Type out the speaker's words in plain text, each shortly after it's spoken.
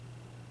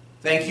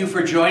Thank you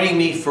for joining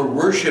me for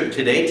worship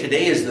today.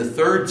 Today is the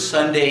third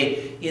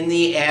Sunday in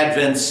the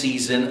Advent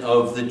season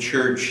of the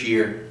church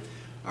year.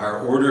 Our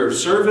order of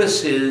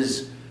service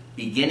is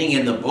beginning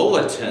in the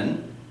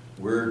bulletin.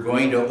 We're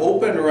going to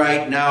open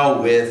right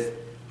now with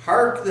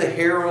Hark the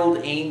Herald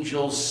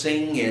Angels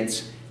Sing.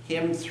 It's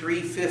hymn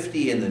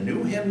 350 in the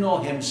new hymnal,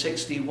 hymn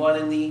 61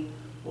 in the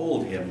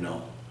old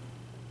hymnal.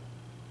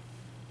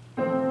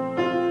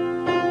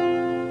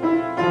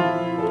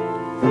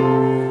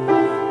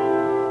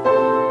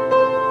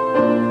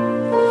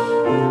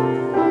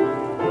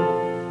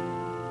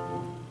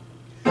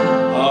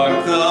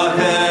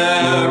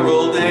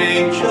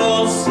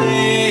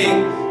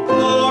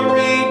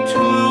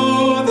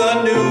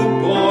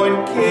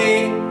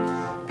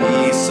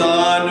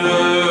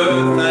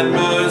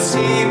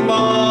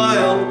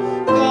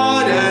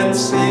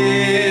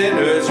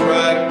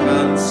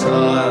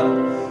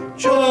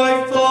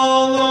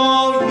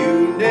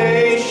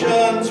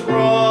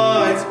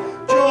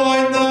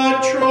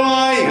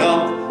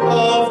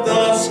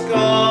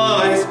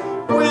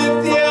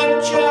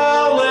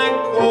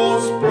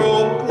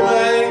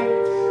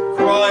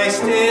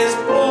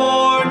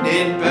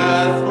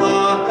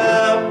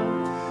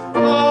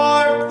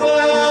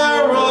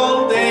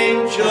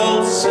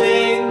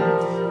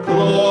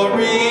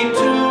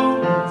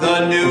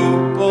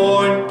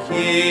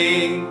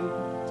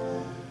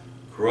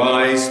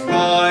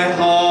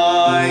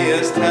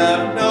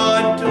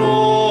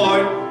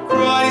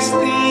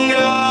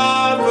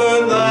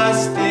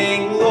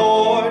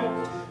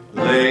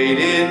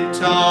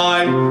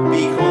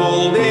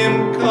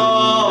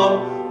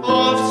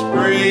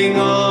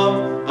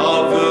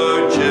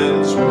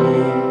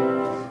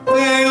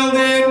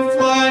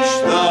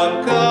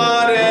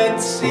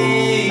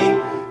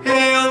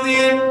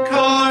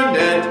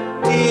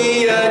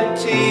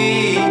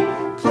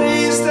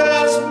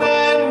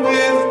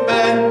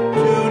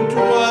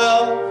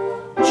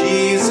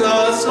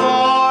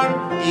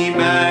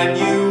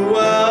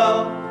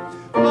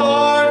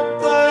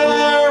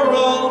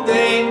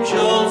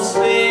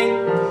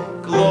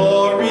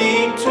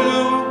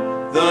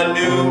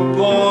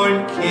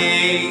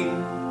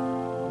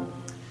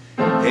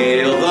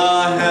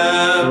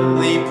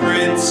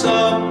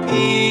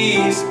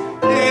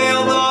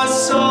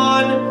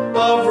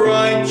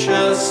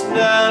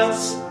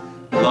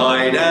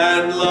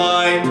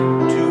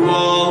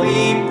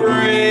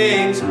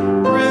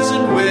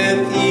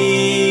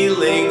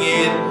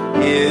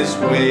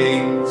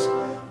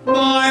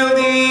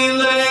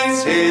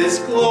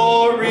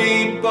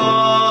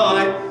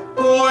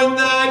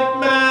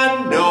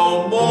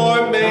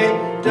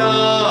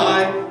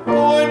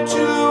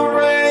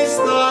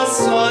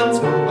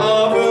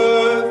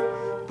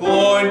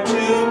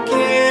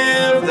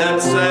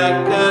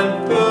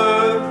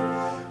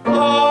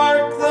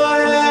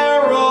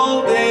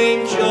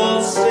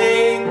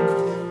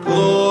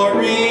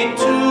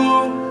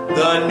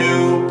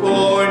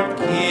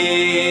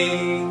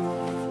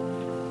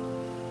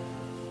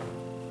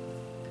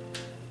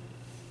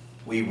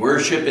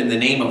 In the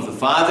name of the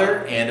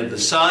Father, and of the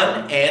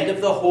Son, and of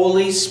the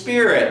Holy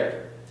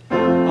Spirit.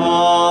 Amen.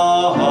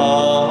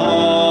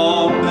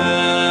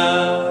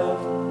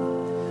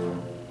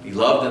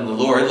 Beloved in the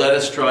Lord, let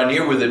us draw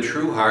near with a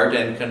true heart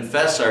and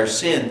confess our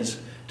sins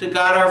to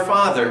God our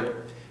Father,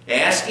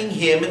 asking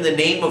Him in the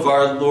name of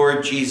our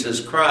Lord Jesus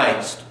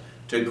Christ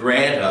to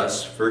grant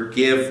us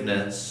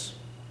forgiveness.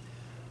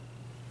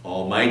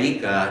 Almighty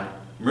God,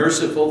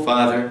 merciful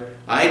Father,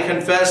 I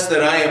confess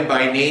that I am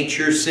by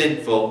nature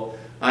sinful.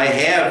 I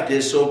have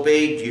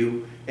disobeyed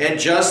you, and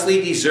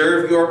justly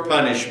deserve your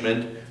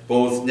punishment,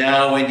 both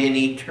now and in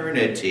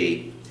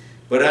eternity.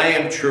 But I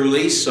am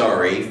truly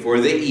sorry for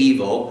the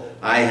evil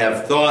I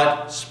have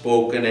thought,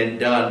 spoken, and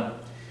done.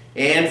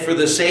 And for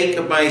the sake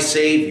of my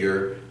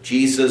Savior,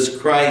 Jesus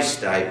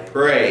Christ, I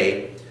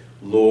pray,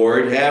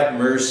 Lord, have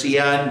mercy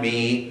on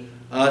me,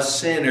 a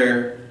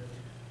sinner.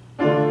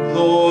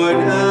 Lord,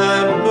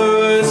 have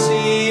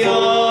mercy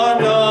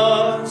on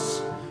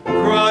us.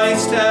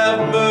 Christ,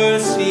 have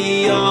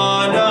mercy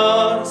on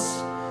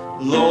us.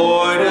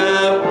 Lord,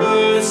 have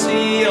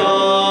mercy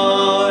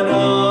on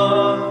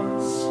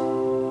us.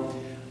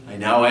 I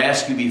now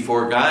ask you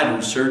before God,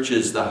 who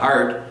searches the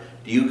heart,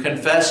 do you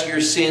confess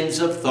your sins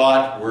of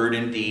thought, word,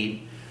 and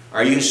deed?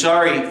 Are you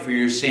sorry for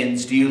your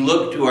sins? Do you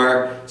look to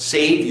our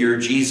Savior,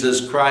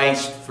 Jesus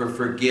Christ, for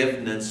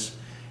forgiveness?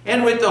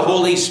 And with the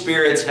Holy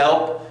Spirit's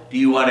help, do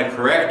you want to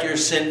correct your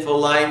sinful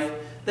life?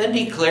 Then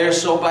declare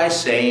so by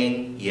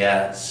saying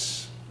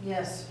yes.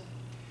 Yes.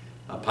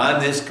 Upon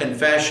this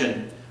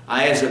confession,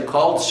 I, as a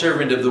called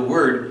servant of the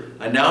Word,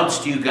 announce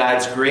to you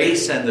God's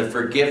grace and the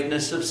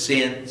forgiveness of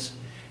sins.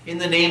 In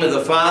the name of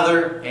the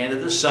Father, and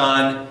of the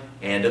Son,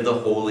 and of the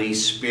Holy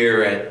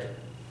Spirit.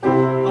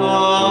 Amen.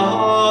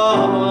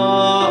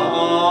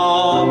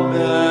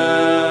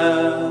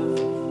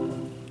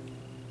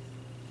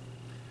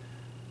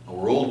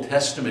 Our Old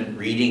Testament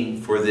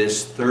reading for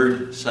this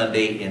third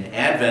Sunday in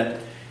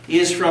Advent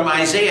is from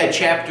Isaiah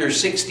chapter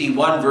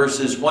 61,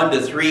 verses 1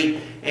 to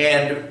 3,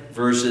 and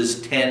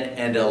verses 10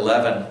 and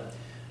 11.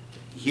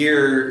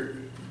 here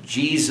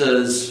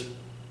Jesus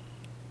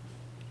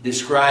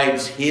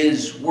describes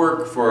his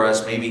work for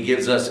us, maybe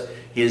gives us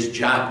his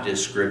job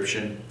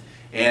description.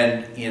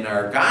 And in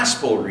our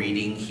gospel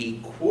reading, he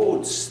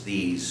quotes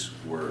these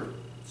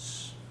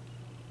words.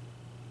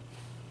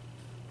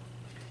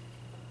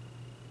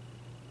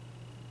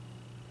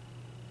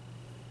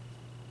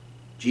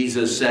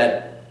 Jesus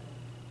said,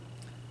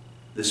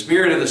 "The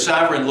Spirit of the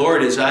Sovereign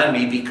Lord is on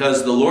me,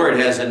 because the Lord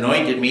has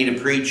anointed me to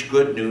preach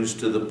good news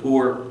to the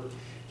poor.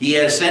 He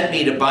has sent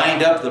me to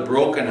bind up the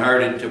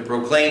brokenhearted, to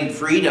proclaim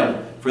freedom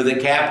for the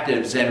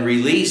captives and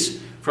release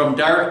from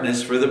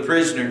darkness for the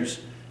prisoners,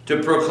 to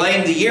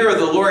proclaim the year of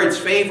the Lord's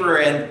favor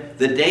and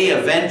the day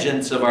of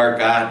vengeance of our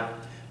God,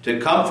 to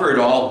comfort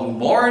all who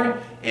mourn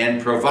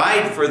and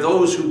provide for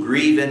those who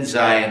grieve in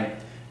Zion,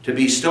 to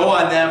bestow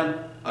on them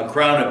a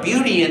crown of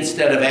beauty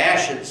instead of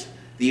ashes,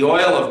 the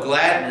oil of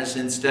gladness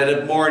instead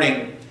of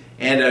mourning,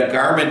 and a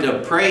garment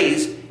of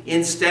praise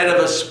instead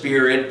of a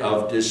spirit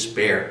of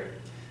despair.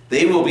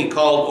 They will be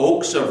called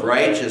oaks of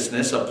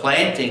righteousness, a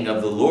planting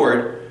of the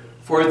Lord,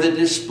 for the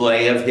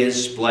display of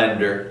his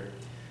splendor."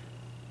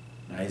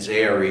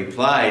 Isaiah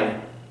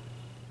replied,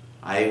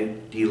 "I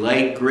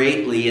delight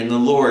greatly in the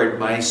Lord.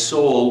 My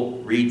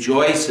soul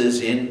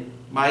rejoices in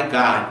my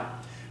God.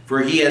 For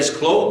he has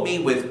clothed me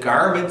with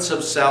garments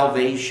of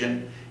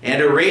salvation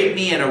and arrayed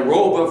me in a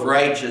robe of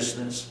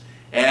righteousness,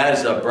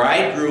 as a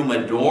bridegroom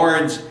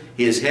adorns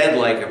his head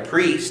like a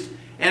priest,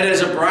 and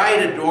as a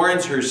bride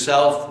adorns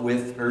herself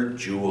with her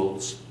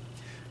jewels.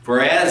 For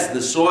as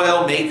the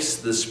soil makes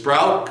the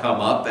sprout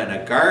come up and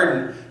a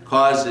garden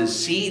causes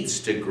seeds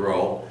to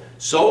grow,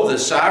 so the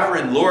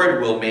sovereign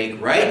Lord will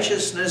make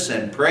righteousness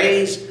and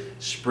praise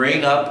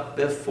spring up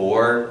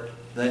before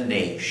the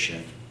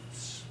nations."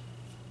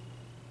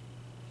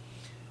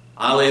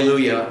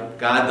 Alleluia.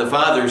 God the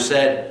Father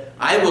said,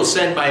 "I will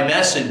send my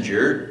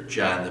messenger,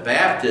 John the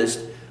Baptist,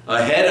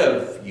 ahead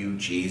of you,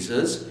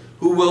 Jesus,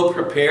 who will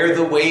prepare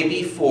the way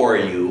before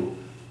you."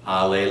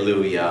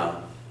 Alleluia.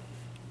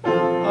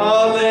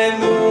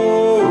 Alleluia.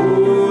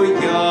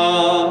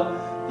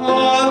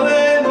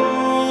 Alleluia.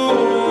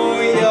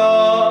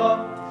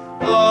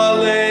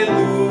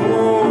 Alleluia.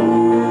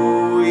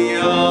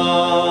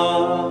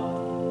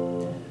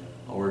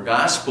 Our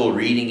gospel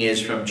reading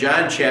is from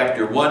John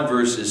chapter 1,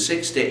 verses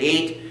 6 to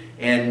 8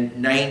 and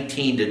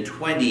 19 to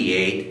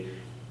 28.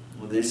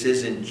 Well, this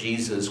isn't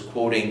Jesus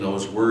quoting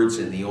those words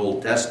in the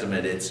Old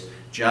Testament. It's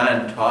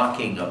John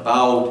talking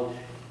about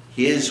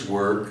his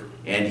work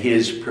and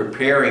his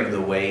preparing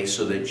the way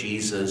so that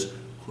Jesus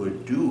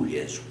could do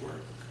his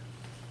work.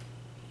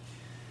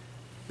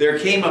 "There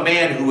came a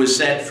man who was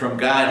sent from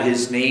God.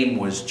 His name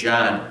was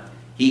John.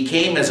 He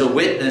came as a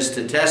witness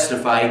to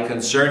testify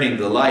concerning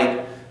the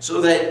light, so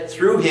that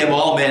through him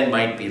all men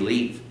might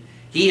believe.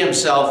 He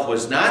himself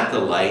was not the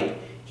light.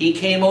 He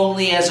came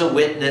only as a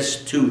witness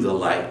to the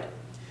light.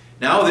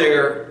 Now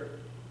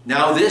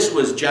this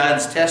was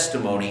John's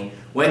testimony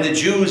when the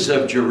Jews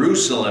of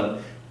Jerusalem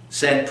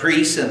sent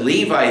priests and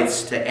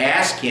Levites to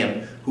ask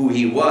him who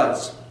he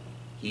was.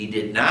 He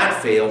did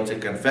not fail to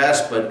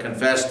confess, but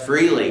confessed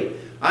freely,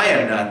 'I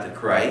am not the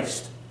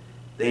Christ.'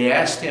 They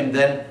asked him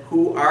then,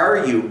 'Who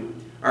are you?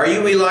 Are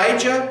you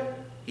Elijah?'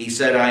 He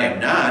said, 'I am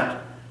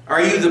not.'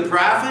 'Are you the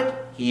prophet?'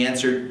 He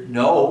answered,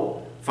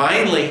 'No.'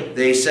 Finally,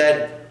 they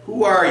said,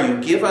 'Who are you?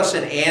 Give us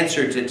an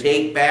answer to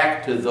take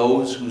back to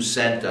those who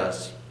sent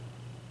us.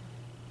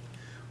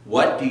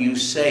 What do you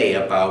say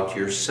about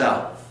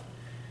yourself?'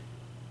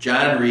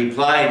 John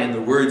replied in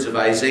the words of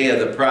Isaiah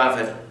the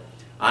prophet,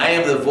 'I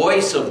am the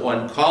voice of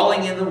one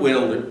calling in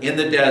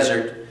the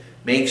desert,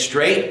 make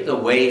straight the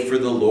way for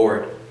the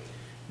Lord.'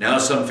 Now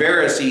some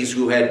Pharisees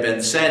who had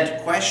been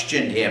sent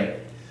questioned him,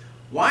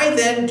 'Why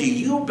then do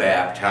you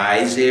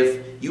baptize if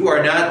you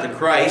are not the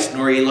Christ,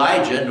 nor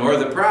Elijah, nor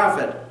the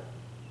prophet?'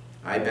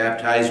 'I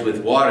baptize with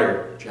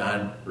water,'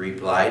 John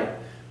replied,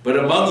 'but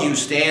among you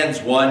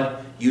stands one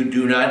you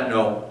do not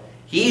know.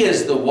 He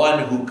is the one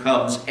who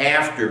comes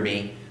after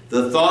me,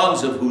 the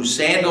thongs of whose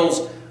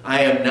sandals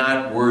I am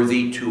not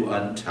worthy to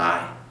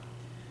untie.'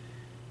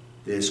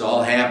 This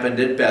all happened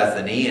at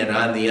Bethany and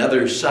on the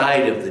other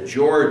side of the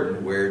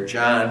Jordan where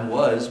John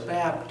was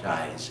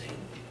baptizing."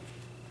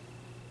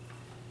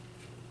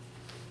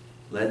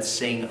 Let's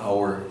sing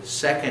our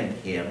second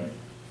hymn.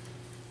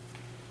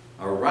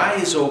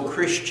 "Arise, O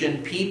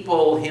Christian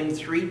People," hymn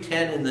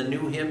 310 in the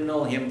new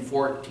hymnal, hymn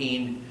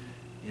 14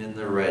 in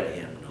the red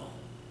hymnal.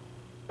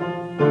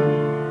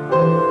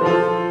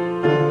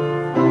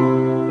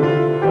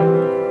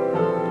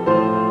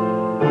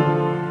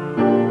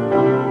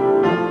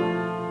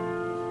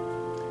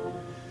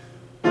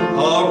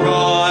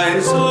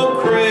 Arise,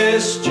 O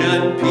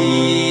Christian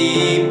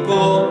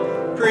people,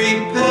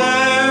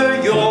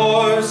 prepare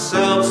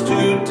yourselves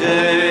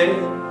today.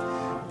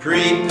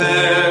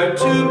 Prepare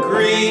to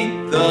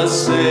greet the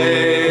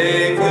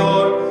Savior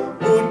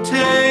who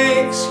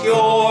takes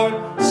your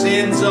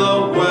sins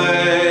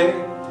away.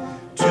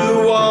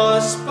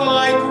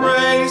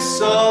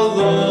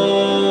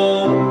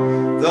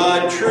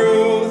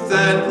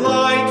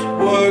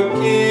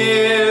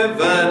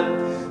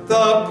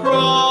 the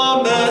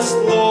promised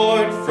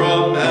Lord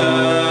from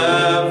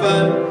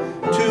heaven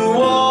to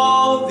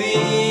all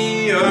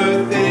the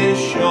earth is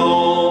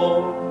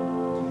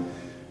shown.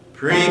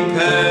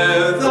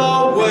 Prepare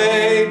the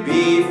way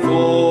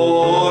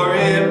before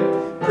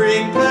him,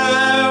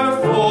 prepare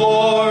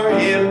for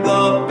him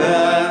the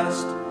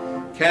best.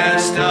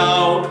 Cast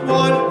out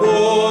what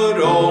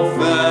would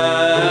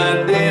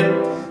offend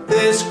him,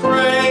 this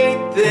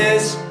great,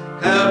 this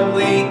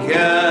heavenly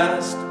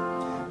guest.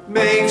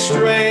 Make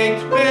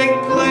straight, make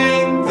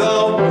plain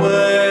the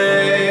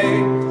way,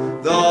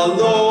 the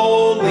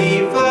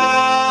lowly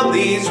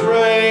valleys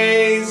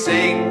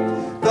raising,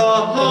 the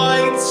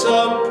heights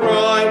of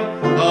pride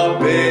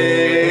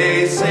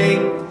abasing,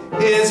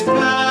 his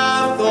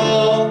path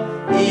all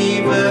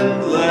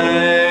even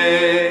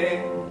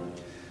lay.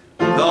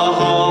 The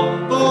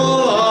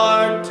humble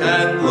heart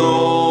and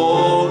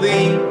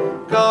lowly,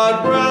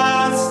 God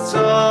rests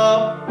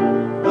up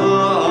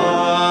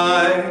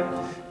high.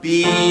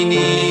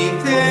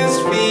 Beneath his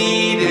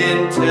feet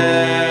in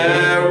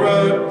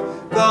terror,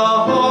 the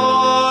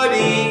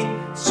haughty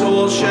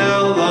soul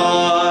shall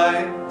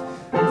lie.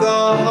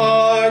 The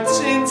heart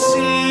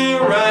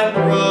sincere and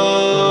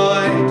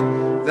right,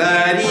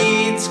 that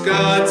eats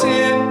God's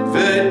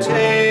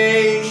invitation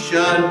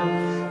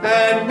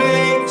and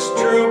makes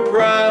true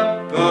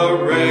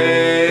preparation,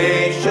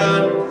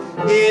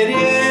 it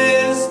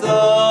is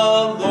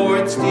the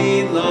Lord's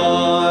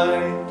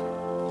delight.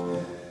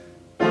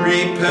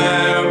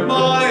 Prepare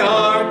my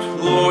heart,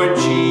 Lord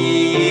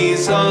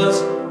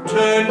Jesus,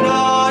 turn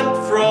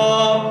not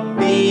from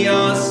me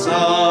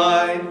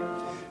aside,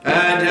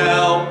 and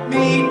help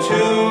me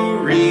to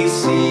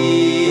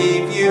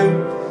receive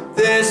you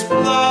this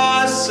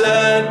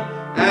blessed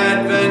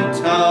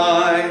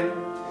Adventide.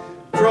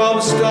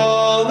 From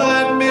stall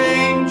and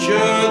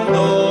manger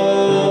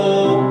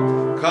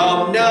low,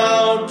 come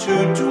now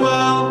to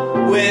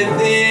dwell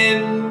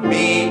within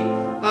me.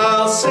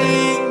 I'll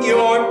sing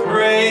your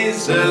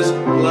praises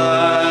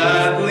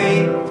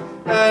gladly,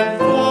 and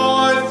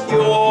forth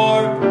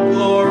your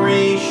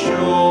glory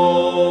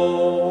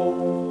show.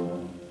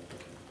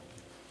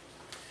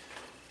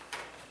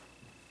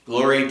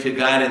 Glory to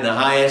God in the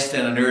highest,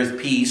 and on earth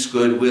peace,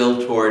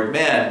 goodwill toward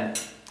men.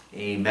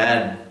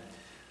 Amen.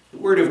 The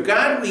Word of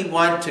God we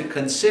want to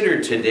consider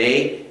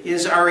today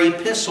is our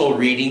epistle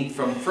reading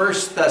from 1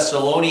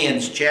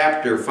 Thessalonians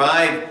chapter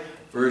 5,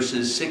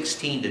 verses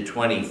 16 to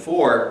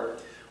 24,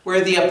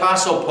 where the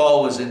Apostle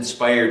Paul was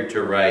inspired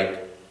to write,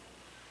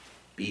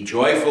 "Be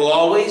joyful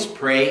always,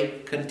 pray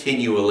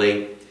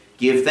continually.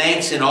 Give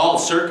thanks in all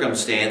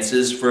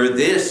circumstances, for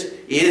this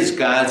is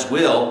God's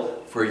will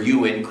for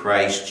you in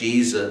Christ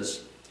Jesus.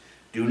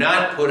 Do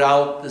not put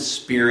out the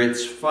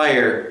Spirit's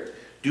fire.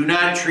 Do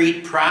not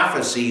treat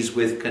prophecies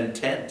with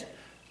contempt.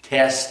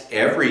 Test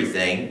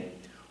everything.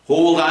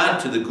 Hold on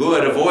to the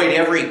good. Avoid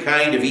every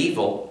kind of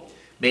evil.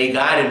 May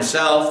God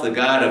himself, the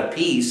God of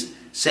peace,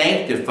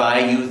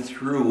 sanctify you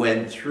through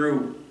and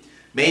through.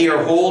 May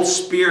your whole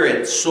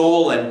spirit,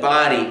 soul, and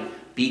body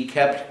be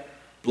kept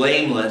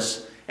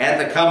blameless at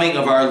the coming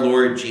of our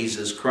Lord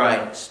Jesus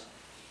Christ.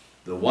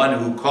 The one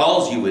who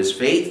calls you is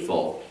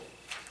faithful,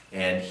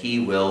 and he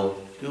will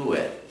do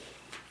it."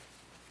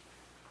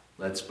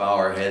 Let's bow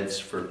our heads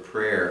for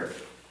prayer.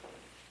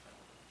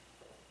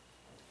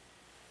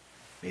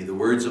 May the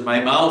words of my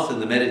mouth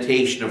and the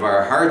meditation of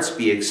our hearts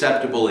be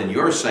acceptable in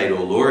your sight,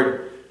 O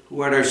Lord, who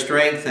art our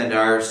strength and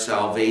our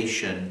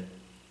salvation.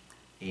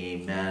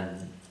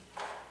 Amen.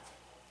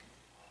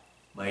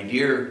 My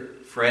dear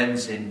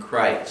friends in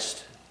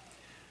Christ,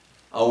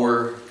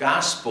 our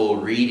gospel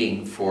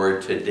reading for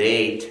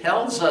today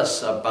tells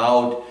us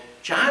about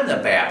John the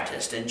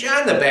Baptist. And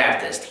John the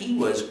Baptist, he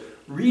was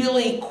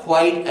really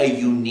quite a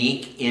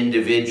unique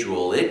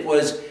individual. It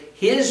was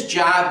his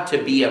job to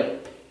be a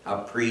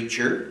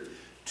preacher,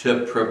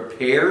 to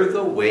prepare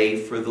the way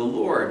for the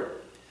Lord.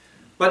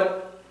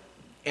 But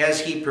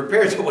as he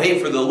prepared the way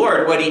for the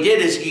Lord, what he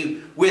did is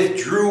he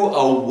withdrew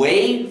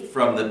away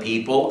from the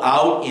people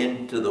out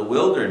into the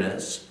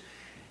wilderness,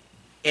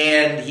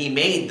 and he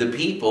made the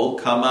people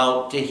come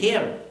out to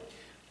him.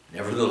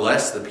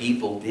 Nevertheless, the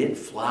people did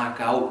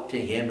flock out to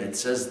him. It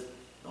says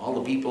all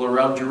the people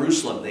around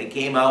Jerusalem, they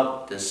came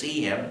out to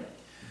see him.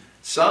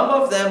 Some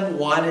of them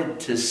wanted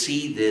to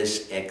see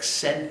this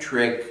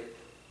eccentric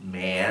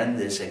man,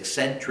 this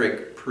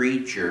eccentric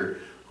preacher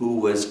who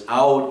was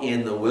out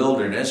in the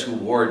wilderness, who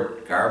wore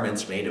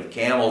garments made of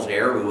camel's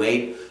hair, who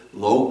ate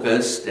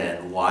locust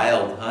and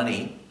wild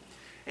honey.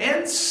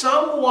 And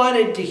some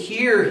wanted to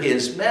hear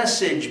his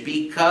message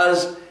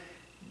because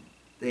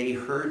they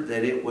heard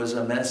that it was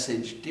a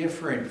message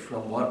different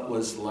from what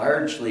was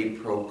largely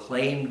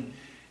proclaimed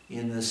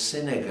in the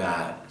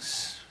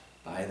synagogues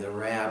by the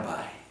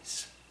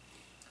rabbis.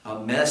 A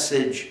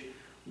message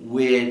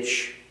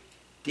which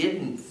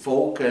didn't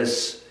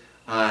focus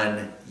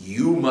on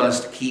you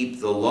must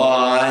keep the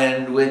law,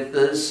 and with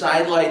the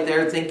sidelight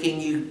there thinking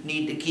you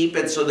need to keep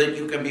it so that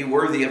you can be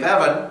worthy of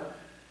heaven.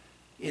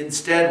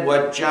 Instead,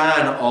 what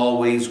John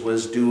always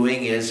was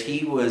doing is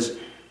he was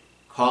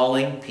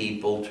calling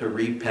people to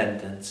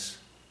repentance,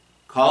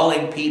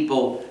 calling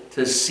people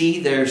to see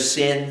their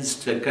sins,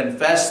 to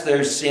confess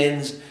their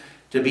sins,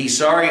 to be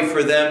sorry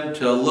for them,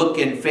 to look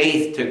in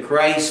faith to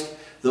Christ,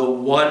 the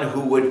one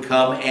who would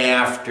come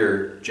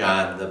after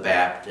John the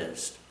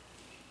Baptist.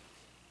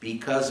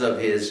 Because of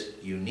his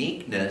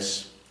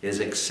uniqueness, his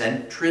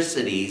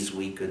eccentricities,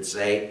 we could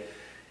say,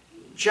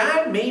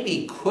 John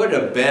maybe could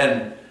have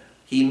been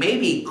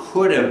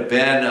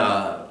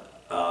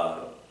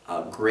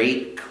a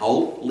great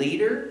cult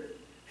leader,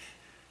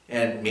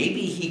 and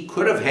maybe he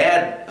could have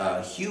had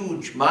a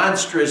huge,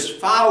 monstrous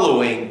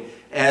following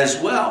as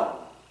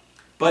well.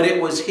 But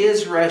it was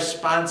his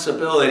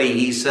responsibility,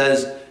 he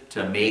says,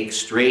 to make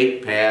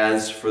straight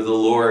paths for the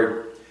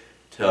Lord,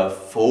 to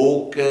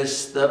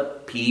focus the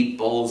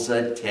people's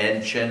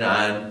attention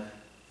on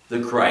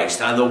the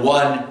Christ, on the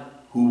one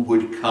who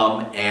would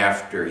come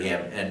after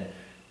him. And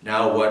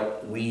now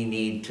what we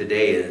need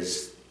today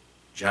is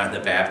John the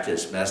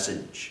Baptist's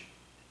message.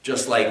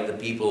 Just like the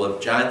people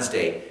of John's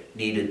day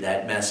needed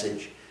that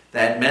message,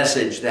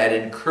 that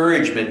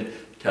encouragement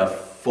to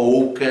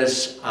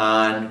focus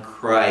on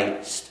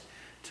Christ,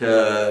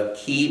 to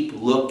keep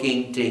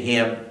looking to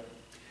him.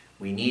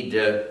 We need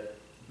to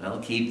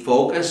keep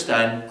focused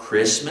on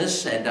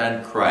Christmas and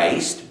on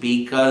Christ,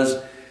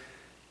 because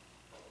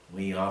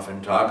we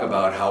often talk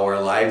about how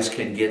our lives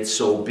can get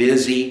so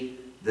busy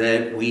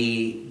that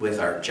we, with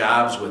our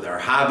jobs, with our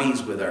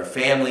hobbies, with our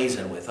families,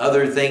 and with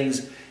other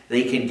things,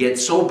 they can get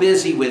so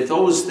busy with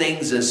those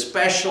things,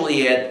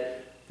 especially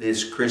at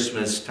this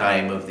Christmas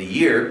time of the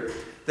year,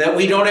 that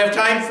we don't have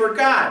time for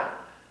God.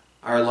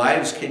 Our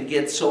lives can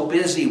get so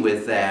busy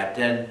with that,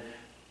 and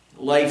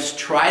life's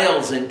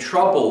trials and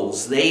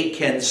troubles, they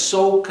can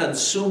so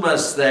consume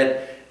us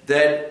that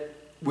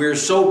we're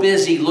so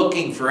busy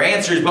looking for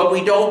answers, but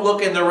we don't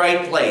look in the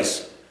right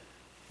place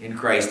in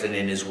Christ and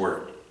in his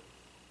word.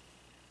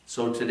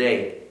 So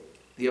today,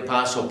 the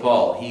Apostle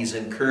Paul, he's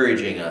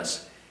encouraging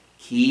us,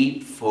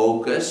 keep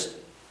focused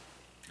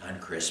on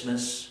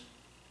Christmas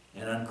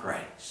and on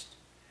Christ.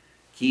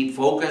 Keep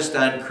focused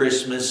on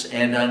Christmas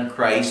and on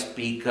Christ,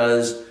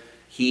 because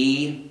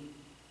he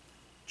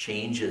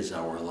changes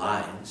our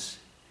lives.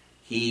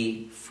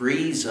 He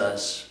frees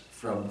us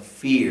from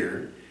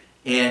fear,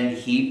 and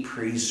he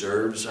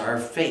preserves our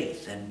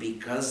faith. And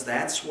because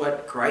that's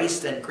what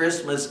Christ and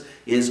Christmas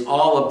is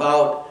all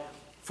about,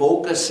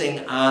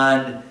 focusing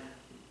on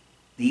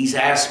these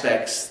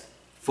aspects,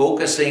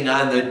 focusing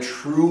on the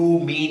true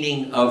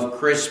meaning of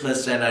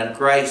Christmas and on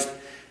Christ,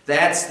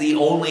 that's the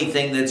only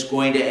thing that's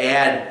going to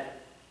add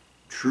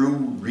true,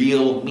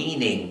 real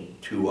meaning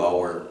to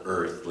our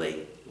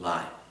earthly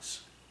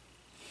lives.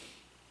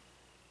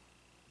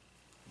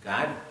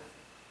 God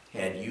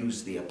had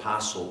used the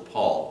Apostle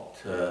Paul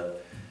to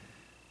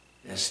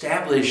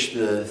establish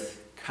the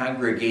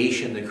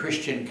congregation, the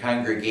Christian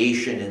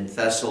congregation in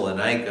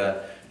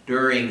Thessalonica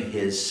during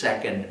his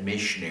second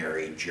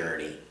missionary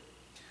journey.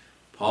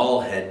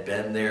 Paul had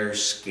been there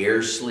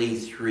scarcely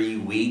 3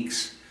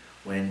 weeks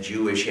when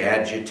Jewish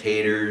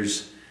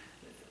agitators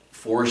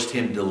forced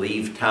him to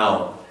leave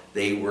town.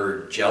 They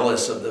were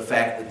jealous of the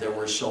fact that there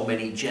were so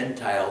many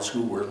Gentiles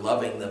who were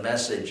loving the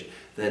message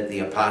that the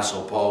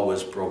Apostle Paul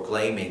was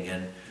proclaiming.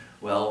 And,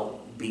 well,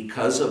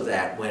 because of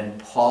that, when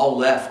Paul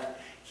left,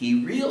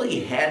 he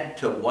really had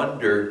to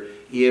wonder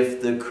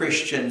if the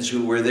Christians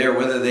who were there,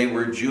 whether they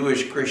were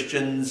Jewish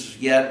Christians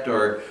yet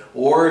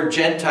or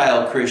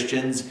Gentile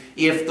Christians,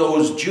 if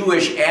those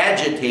Jewish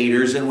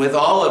agitators, and with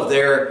all of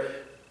their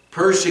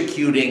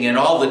persecuting and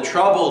all the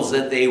troubles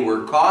that they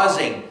were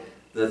causing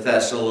the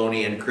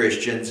Thessalonian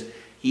Christians,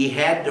 he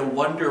had to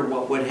wonder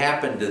what would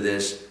happen to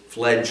this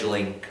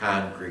fledgling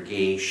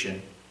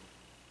congregation.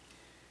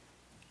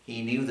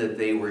 He knew that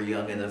they were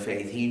young in the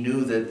faith. He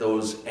knew that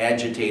those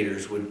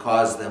agitators would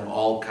cause them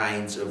all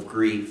kinds of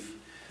grief.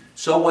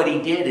 So what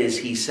he did is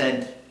he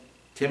sent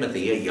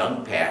Timothy, a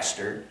young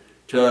pastor,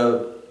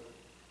 to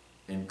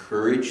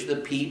encourage the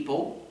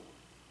people,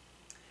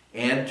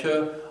 and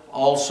to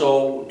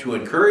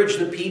encourage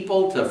the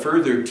people, to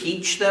further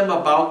teach them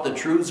about the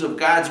truths of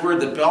God's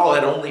word that Paul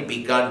had only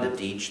begun to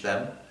teach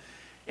them,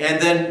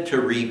 and then to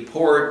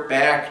report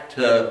back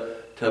to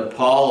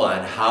Paul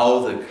on how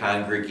the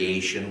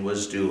congregation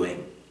was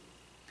doing.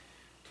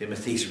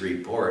 Timothy's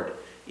report,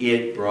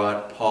 it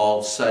brought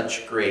Paul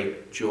such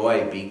great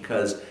joy,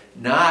 because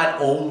not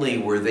only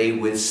were they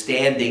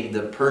withstanding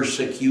the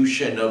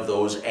persecution of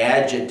those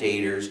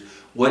agitators,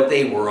 what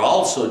they were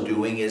also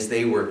doing is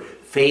they were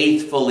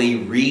faithfully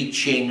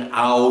reaching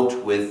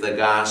out with the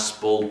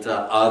gospel to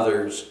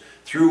others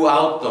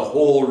throughout the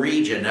whole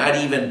region, not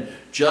even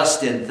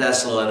just in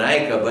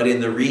Thessalonica, but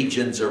in the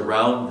regions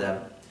around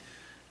them.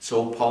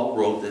 So Paul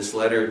wrote this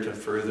letter to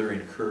further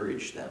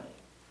encourage them,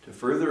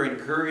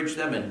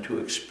 and to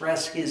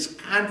express his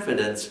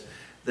confidence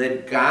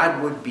that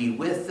God would be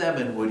with them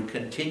and would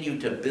continue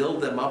to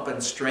build them up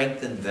and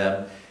strengthen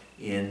them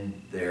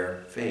in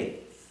their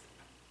faith.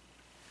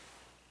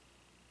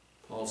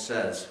 Paul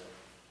says,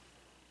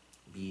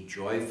 be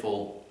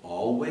joyful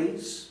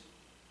always.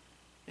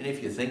 And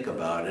if you think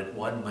about it,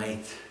 one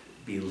might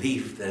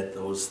belief that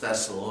those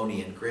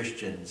Thessalonian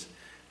Christians,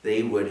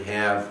 they would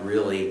have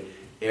really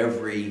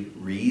every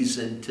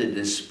reason to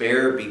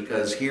despair,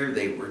 because here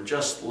they were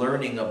just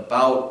learning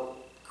about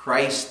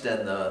Christ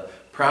and the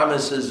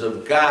promises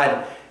of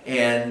God,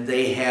 and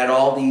they had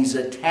all these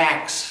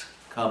attacks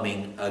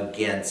coming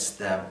against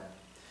them.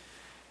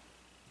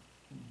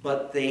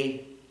 But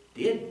they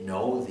did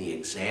know the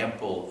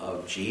example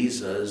of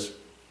Jesus,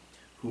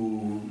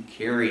 who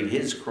carried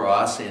his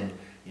cross in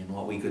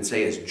what we could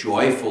say is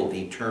joyful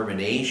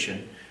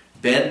determination,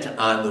 bent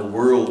on the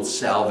world's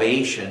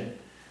salvation.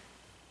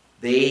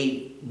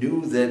 They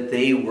knew that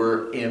they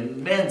were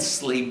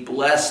immensely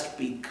blessed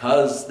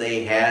because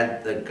they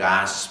had the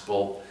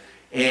gospel,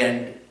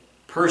 and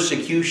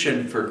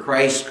persecution for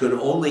Christ could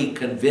only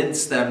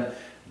convince them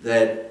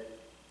that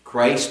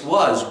Christ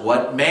was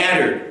what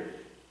mattered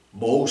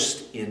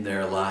most in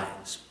their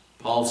lives.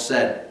 Paul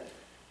said,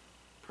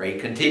 pray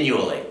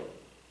continually.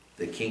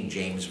 The King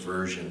James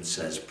Version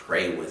says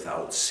pray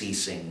without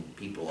ceasing.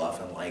 People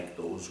often like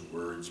those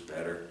words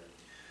better.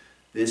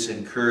 This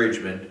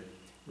encouragement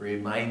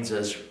reminds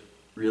us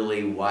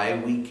really why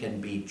we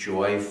can be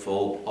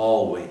joyful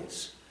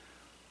always.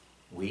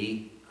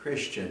 We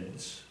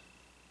Christians,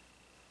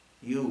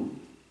 you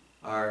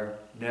are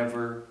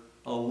never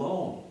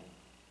alone.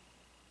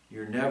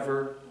 You're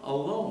never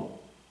alone.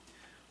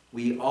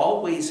 We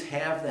always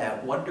have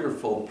that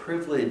wonderful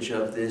privilege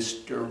of this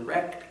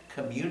direct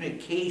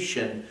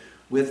communication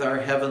with our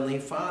Heavenly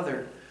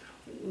Father.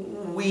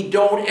 We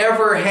don't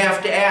ever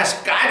have to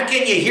ask, God,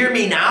 can you hear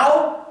me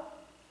now?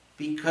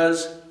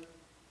 Because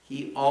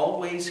He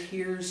always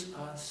hears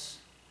us.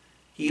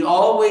 He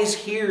always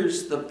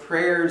hears the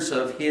prayers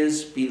of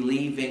His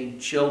believing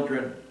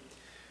children.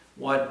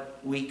 What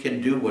we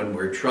can do when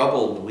we're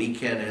troubled, we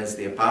can, as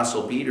the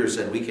Apostle Peter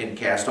said, we can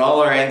cast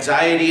all our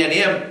anxiety on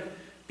Him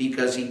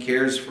because He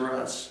cares for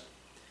us.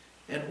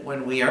 And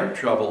when we aren't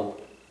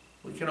troubled,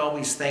 we can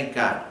always thank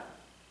God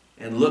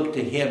and look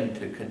to Him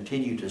to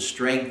continue to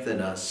strengthen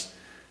us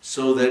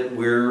so that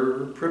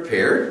we're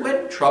prepared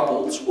when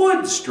troubles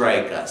would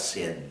strike us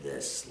in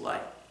this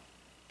life.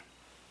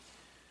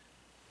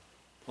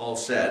 Paul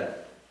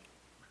said,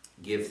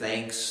 give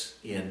thanks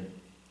in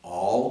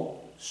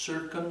all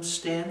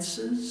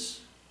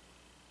circumstances.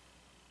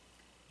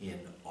 In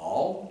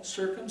all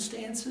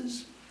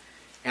circumstances?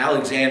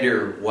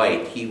 Alexander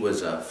White, he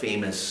was a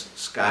famous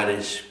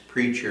Scottish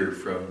preacher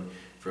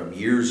from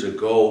years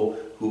ago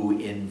who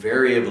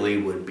invariably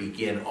would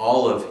begin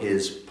all of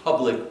his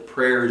public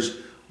prayers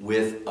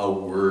with a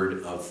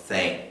word of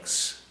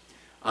thanks.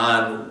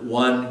 On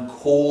one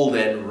cold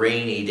and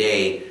rainy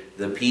day,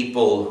 the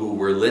people who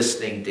were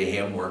listening to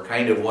him were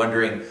kind of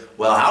wondering,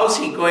 well, how's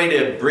he going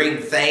to bring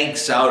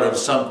thanks out of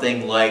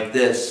something like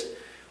this?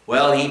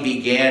 Well, he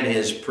began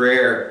his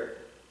prayer,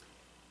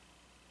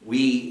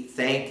 we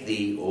thank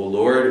Thee, O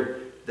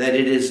Lord, that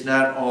it is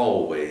not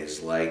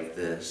always like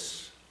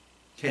this.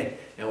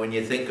 And when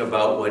you think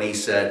about what he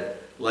said,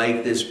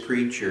 like this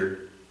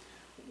preacher,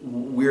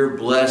 we're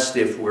blessed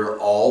if we're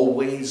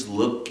always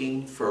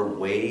looking for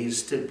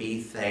ways to be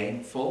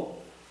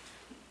thankful.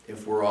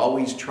 If we're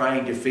always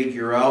trying to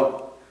figure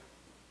out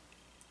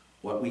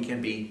what we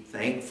can be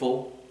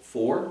thankful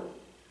for.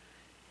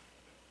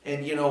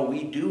 And you know,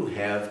 we do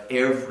have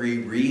every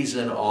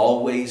reason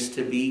always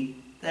to be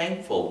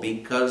thankful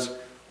because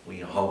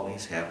we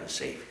always have a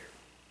Savior.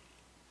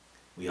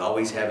 We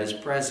always have His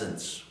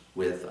presence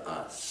with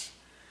us.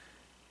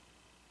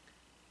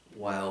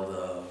 While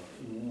the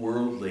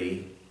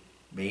worldly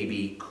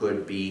maybe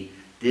could be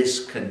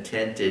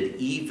discontented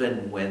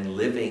even when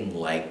living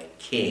like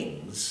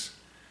kings,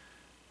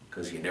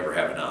 because you never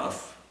have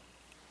enough,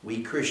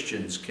 we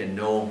Christians can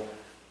know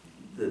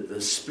that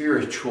the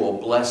spiritual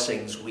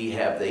blessings we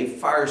have, they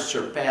far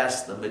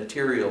surpass the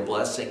material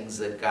blessings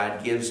that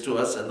God gives to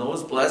us, and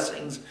those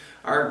blessings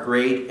are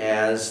great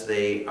as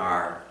they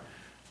are.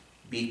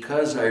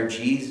 Because our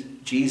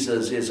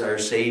Jesus is our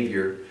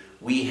Savior,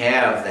 we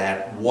have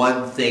that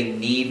one thing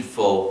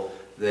needful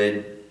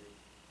that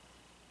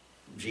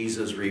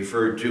Jesus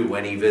referred to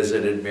when He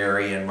visited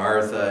Mary and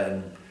Martha,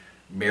 and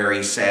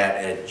Mary sat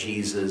at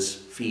Jesus'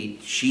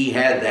 feet. She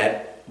had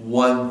that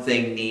one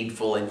thing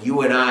needful, and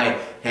you and I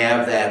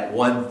have that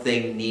one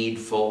thing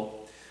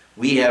needful.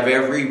 We have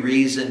every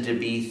reason to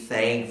be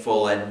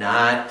thankful and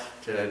not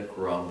to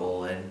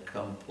grumble and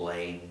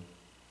complain.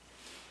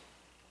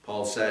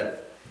 Paul said,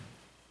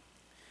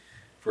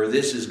 for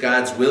this is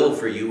God's will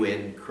for you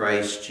in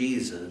Christ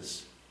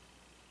Jesus.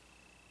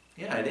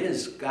 Yeah, it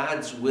is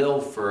God's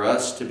will for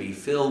us to be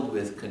filled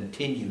with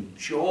continued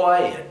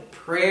joy and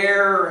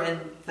prayer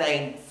and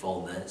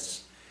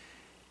thankfulness.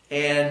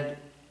 And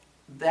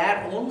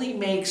that only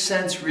makes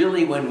sense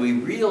really when we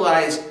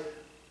realize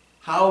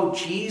how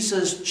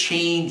Jesus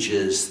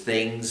changes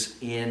things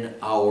in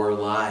our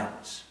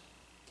lives.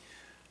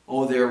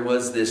 Oh, there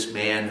was this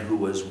man who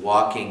was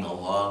walking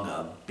along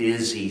a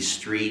busy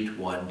street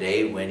one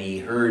day when he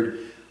heard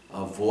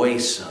a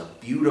voice, a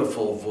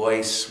beautiful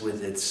voice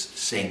with its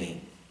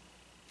singing.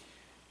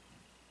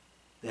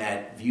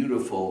 That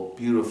beautiful,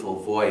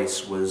 beautiful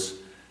voice was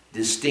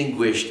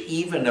distinguished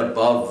even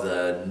above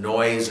the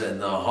noise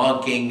and the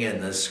honking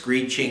and the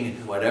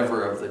screeching,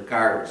 whatever, of the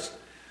cars.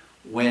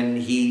 When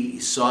he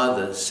saw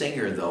the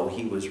singer, though,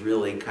 he was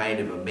really kind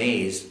of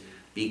amazed,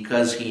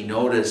 because he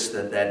noticed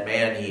that that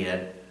man, he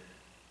had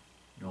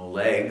no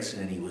legs,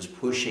 and he was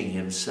pushing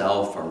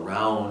himself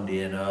around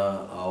in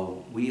a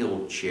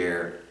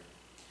wheelchair.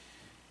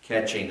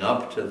 Catching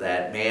up to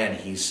that man,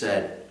 he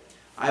said,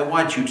 "I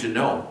want you to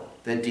know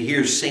that to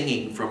hear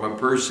singing from a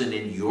person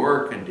in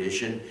your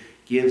condition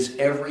gives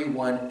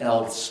everyone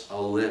else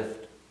a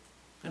lift."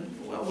 And,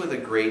 well, with a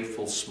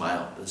grateful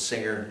smile, the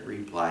singer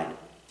replied,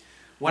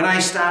 "When I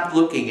stopped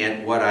looking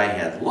at what I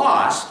had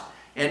lost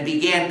and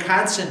began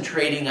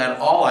concentrating on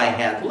all I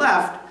had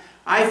left,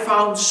 I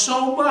found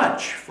so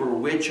much for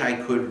which I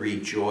could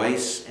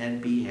rejoice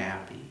and be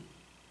happy."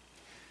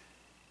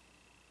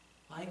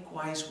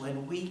 Likewise,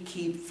 when we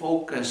keep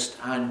focused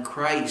on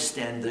Christ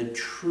and the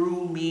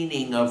true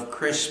meaning of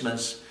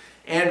Christmas,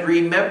 and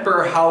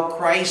remember how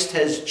Christ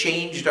has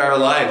changed our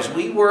lives.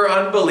 We were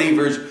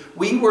unbelievers.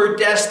 We were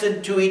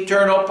destined to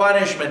eternal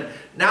punishment.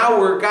 Now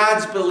we're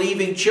God's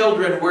believing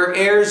children. We're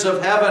heirs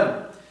of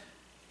heaven.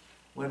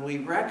 When we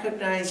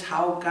recognize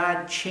how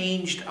God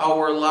changed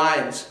our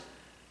lives,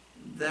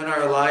 then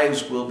our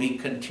lives will be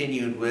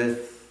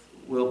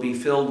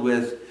filled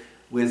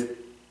with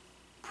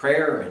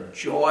prayer and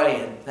joy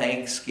and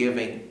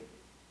thanksgiving.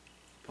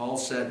 Paul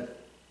said,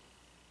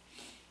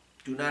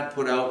 "Do not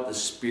put out the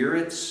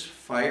Spirit's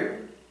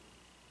fire."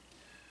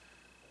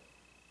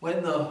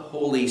 When the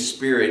Holy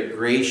Spirit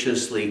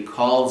graciously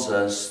calls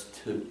us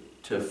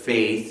to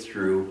faith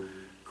through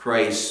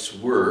Christ's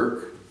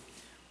work,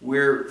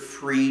 we're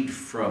freed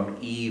from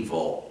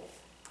evil.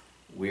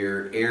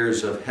 We're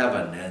heirs of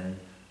heaven, and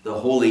the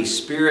Holy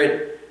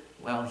Spirit,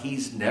 well,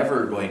 he's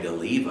never going to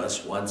leave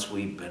us once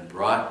we've been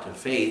brought to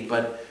faith,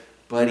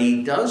 but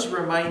he does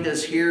remind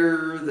us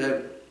here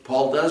that,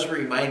 Paul does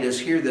remind us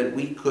here that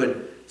we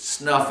could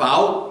snuff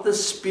out the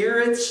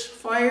Spirit's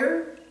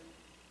fire.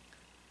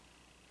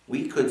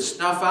 We could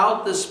snuff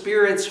out the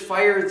Spirit's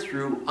fire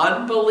through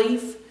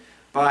unbelief,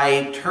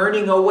 by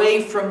turning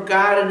away from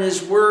God and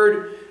His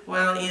Word.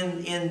 Well,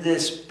 in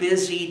this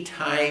busy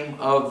time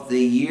of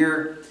the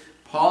year,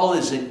 Paul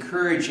is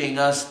encouraging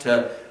us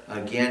to,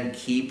 again,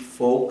 keep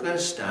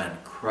focused on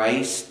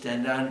Christ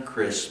and on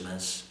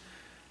Christmas,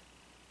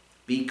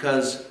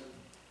 because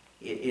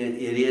it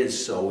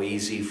is so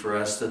easy for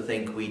us to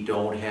think we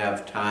don't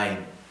have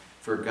time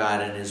for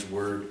God and His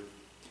Word.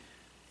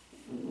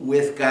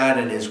 With God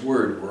and His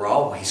Word, we're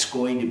always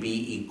going to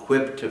be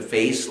equipped to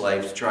face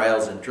life's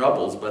trials and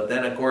troubles. But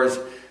then, of course,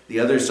 the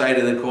other side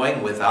of the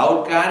coin,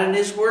 without God and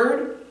His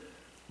Word,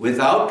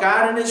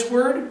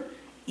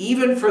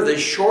 even for the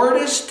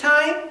shortest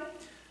time,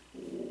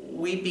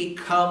 we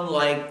become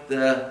like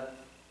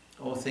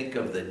think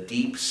of the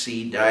deep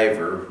sea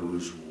diver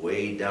who's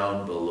way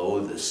down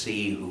below the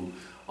sea, who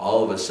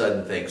all of a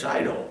sudden thinks,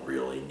 "I don't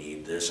really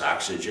need this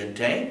oxygen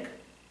tank."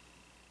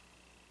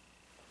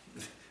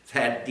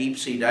 That deep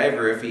sea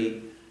diver, if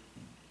he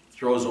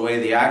throws away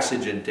the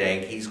oxygen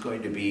tank, he's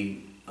going to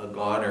be a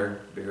goner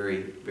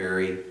very,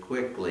 very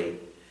quickly.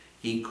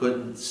 He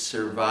couldn't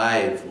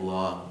survive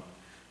long.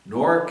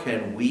 Nor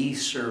can we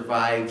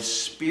survive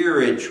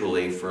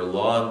spiritually for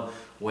long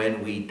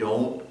when we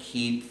don't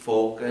keep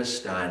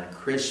focused on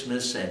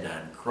Christmas and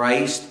on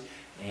Christ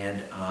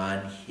and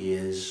on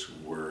His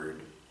Word.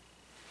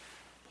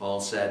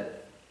 Paul said,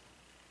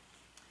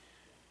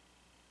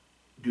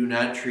 "Do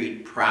not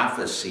treat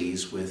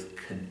prophecies with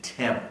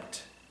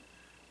contempt."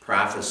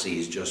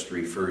 Prophecies just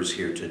refers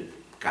here to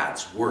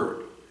God's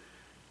Word.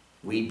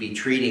 We'd be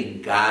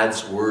treating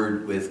God's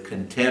Word with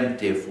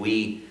contempt if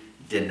we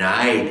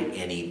denied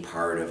any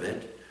part of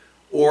it,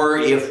 or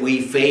if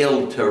we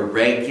failed to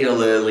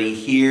regularly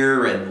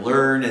hear and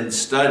learn and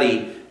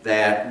study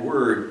that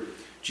Word.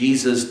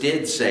 Jesus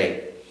did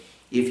say,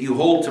 "If you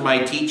hold to my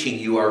teaching,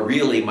 you are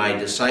really my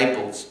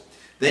disciples.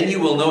 Then you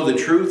will know the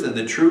truth, and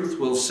the truth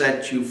will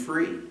set you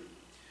free."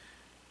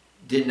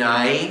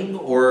 Denying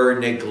or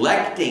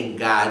neglecting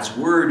God's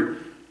Word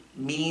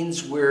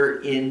means we're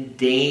in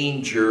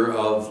danger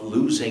of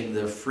losing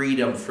the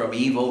freedom from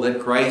evil that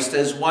Christ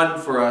has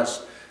won for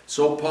us.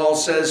 So Paul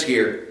says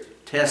here,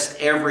 test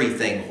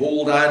everything,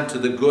 hold on to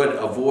the good,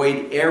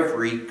 avoid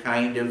every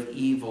kind of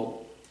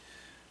evil.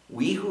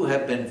 We who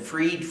have been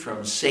freed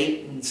from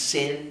Satan,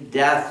 sin,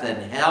 death,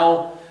 and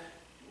hell,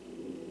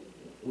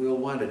 we'll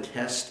want to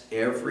test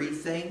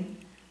everything,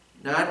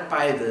 not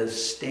by the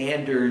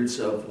standards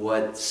of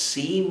what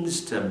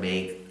seems to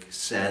make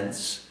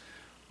sense,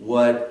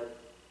 what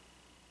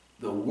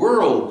the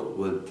world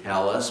would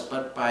tell us,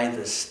 but by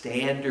the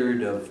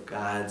standard of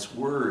God's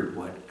Word,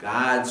 what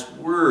God's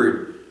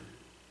Word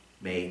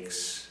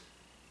makes,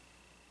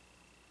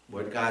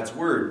 what God's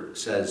Word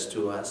says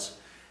to us.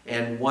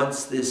 And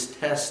once this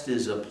test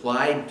is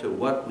applied to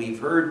what we've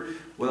heard,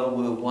 well,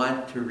 we'll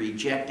want to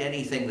reject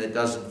anything that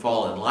doesn't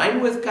fall in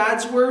line with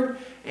God's Word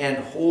and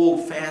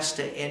hold fast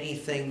to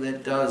anything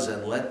that does,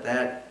 and let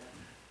that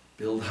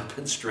build up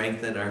and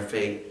strengthen our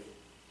faith.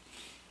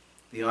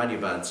 The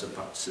Audubon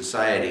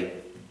Society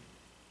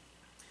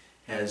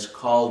has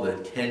called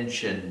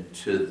attention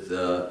to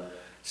the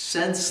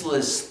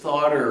senseless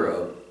slaughter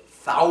of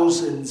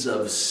thousands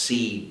of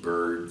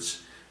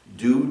seabirds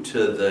due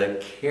to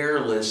the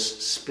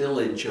careless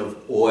spillage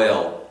of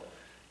oil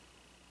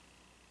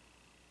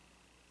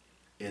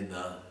in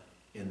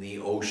the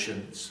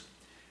oceans.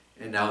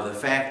 And now the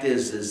fact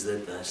is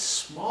that the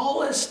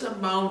smallest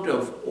amount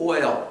of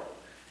oil,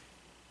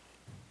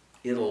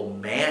 it'll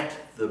mat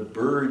the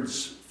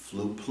birds'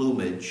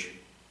 plumage,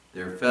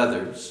 their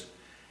feathers,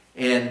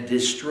 and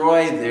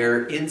destroy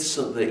the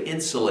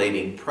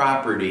insulating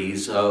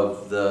properties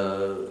of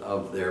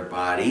their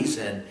bodies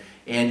and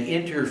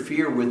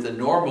interfere with the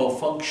normal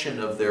function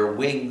of their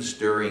wings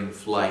during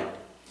flight.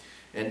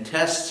 And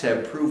tests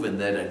have proven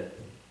that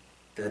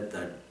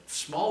the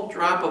small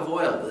drop of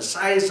oil, the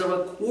size of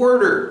a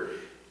quarter,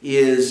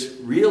 is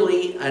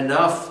really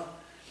enough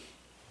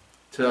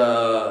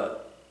to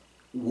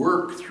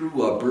work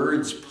through a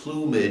bird's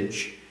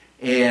plumage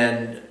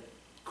and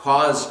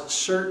cause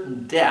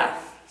certain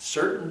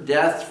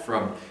death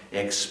from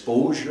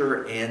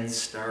exposure and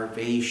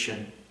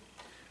starvation.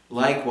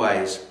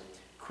 Likewise,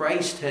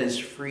 Christ has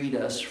freed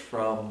us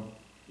from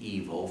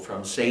evil,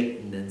 from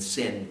Satan and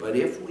sin, but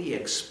if we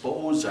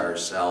expose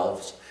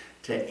ourselves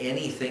to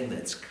anything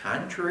that's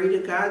contrary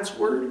to God's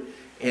word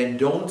and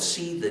don't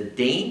see the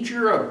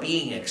danger of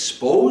being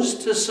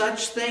exposed to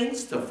such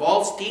things, to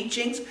false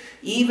teachings,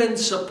 even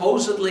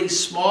supposedly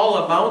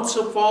small amounts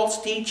of false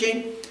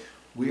teaching,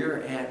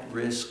 we're at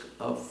risk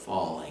of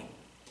falling.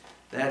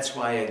 That's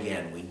why,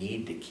 again, we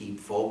need to keep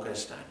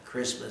focused on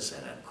Christmas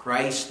and on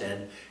Christ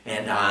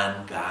and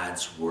on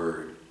God's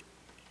word.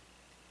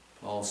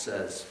 Paul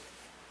says,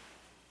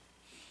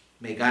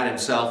 "May God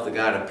himself, the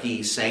God of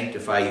peace,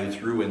 sanctify you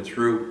through and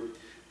through.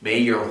 May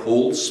your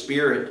whole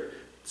spirit,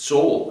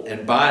 soul,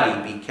 and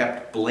body be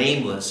kept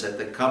blameless at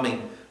the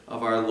coming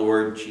of our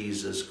Lord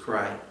Jesus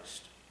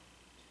Christ."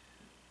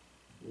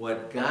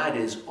 What God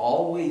is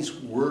always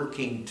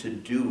working to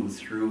do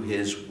through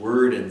his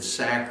word and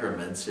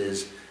sacraments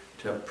is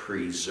to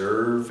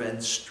preserve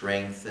and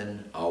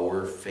strengthen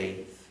our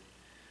faith.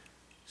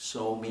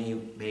 So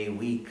may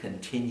we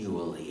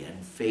continually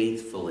and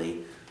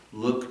faithfully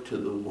look to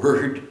the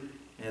word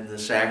and the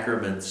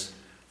sacraments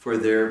for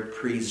their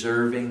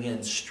preserving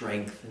and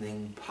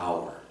strengthening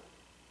power.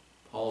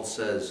 Paul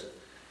says,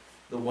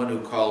 "The one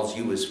who calls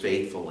you is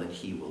faithful, and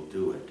he will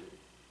do it."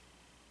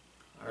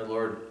 Our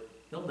Lord,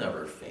 he'll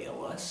never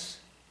fail us.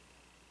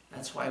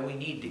 That's why we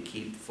need to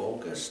keep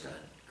focused on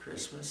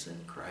Christmas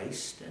and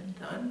Christ and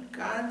on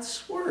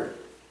God's word.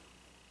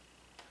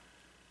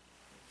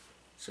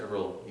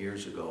 Several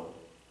years ago,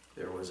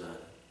 there was a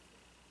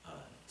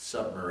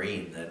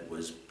submarine that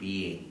was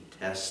being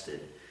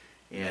tested,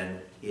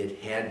 and it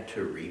had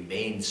to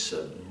remain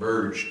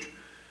submerged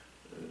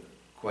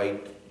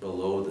quite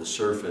below the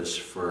surface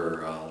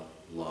for a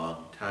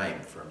long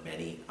time, for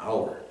many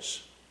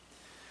hours.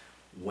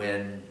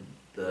 When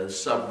the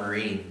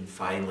submarine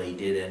finally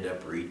did end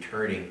up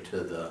returning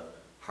to the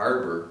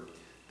harbor,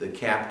 the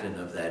captain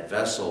of that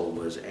vessel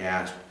was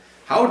asked,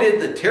 "How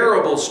did the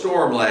terrible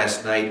storm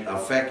last night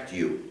affect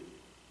you?"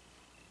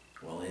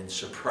 Well, in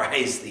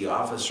surprise, the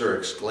officer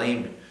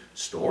exclaimed,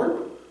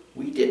 "Storm?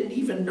 We didn't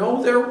even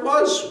know there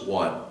was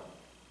one."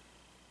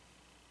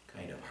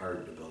 Kind of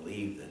hard to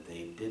believe that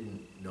they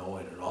didn't know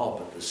it at all,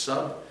 but the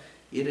sub,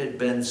 it had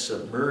been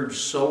submerged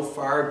so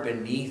far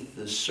beneath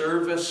the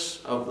surface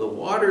of the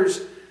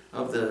waters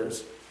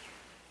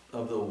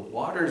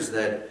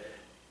that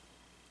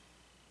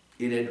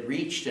it had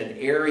reached an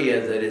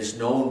area that is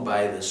known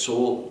by the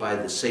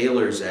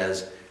sailors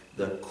as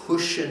the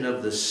cushion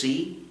of the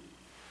sea.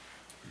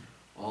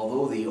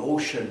 Although the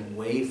ocean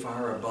way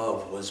far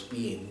above was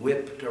being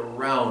whipped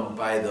around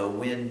by the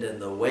wind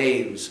and the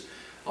waves,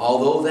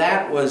 although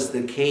that was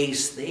the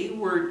case, they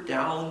were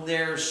down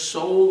there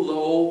so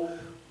low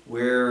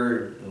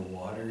where the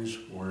waters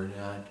were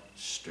not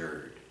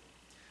stirred.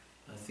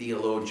 A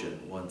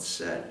theologian once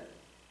said,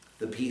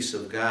 "The peace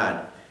of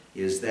God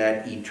is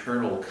that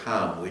eternal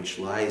calm which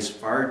lies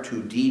far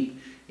too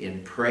deep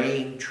in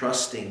praying,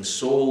 trusting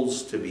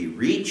souls to be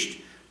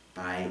reached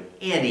by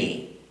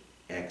any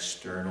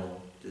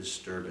external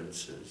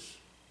disturbances."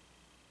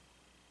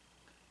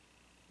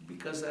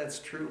 Because that's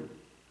true.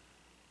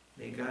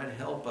 May God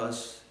help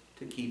us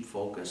to keep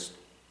focused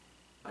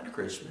on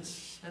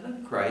Christmas and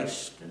on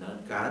Christ and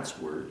on God's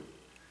word,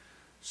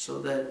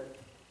 so that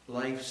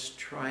life's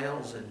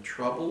trials and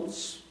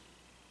troubles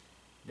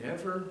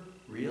never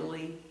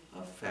really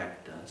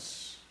affect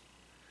us,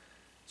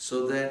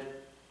 so that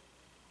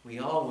we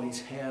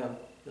always have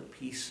the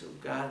peace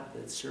of God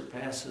that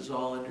surpasses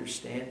all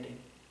understanding,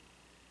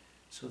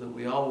 so that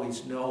we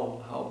always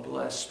know how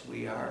blessed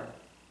we are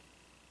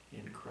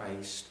in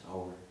Christ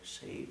our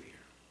Savior.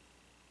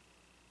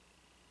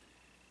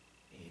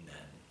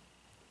 Amen.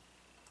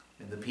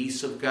 And the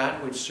peace of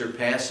God, which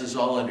surpasses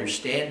all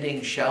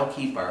understanding, shall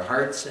keep our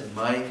hearts and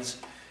minds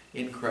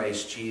in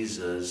Christ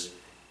Jesus.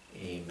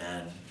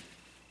 Amen.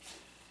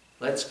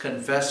 Let's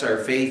confess our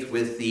faith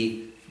with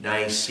the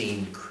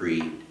Nicene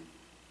Creed.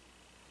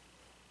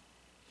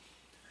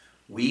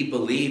 We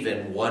believe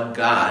in one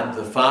God,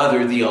 the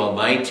Father, the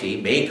Almighty,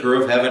 maker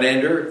of heaven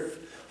and earth,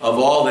 of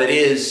all that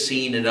is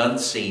seen and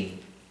unseen.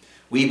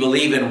 We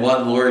believe in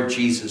one Lord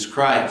Jesus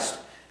Christ,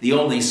 the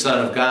only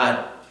Son of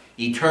God,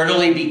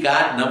 eternally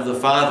begotten of the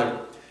Father,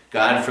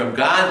 God from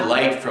God,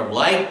 light from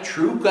light,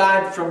 true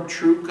God from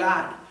true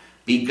God,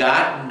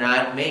 begotten,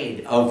 not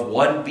made, of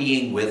one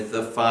being with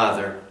the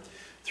Father.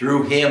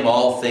 Through him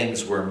all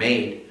things were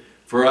made.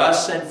 For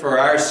us and for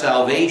our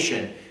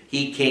salvation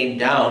he came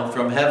down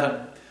from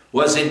heaven,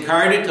 was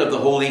incarnate of the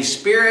Holy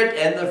Spirit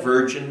and the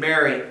Virgin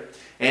Mary,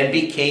 and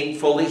became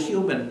fully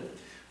human.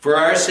 For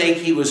our sake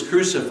he was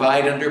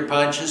crucified under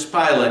Pontius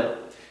Pilate.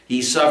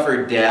 He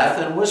suffered death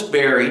and was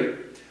buried.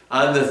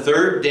 On the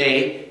third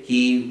day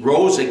he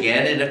rose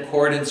again in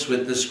accordance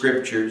with the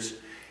Scriptures.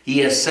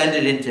 He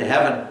ascended into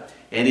heaven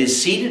and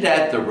is seated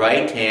at the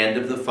right hand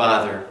of the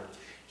Father.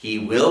 He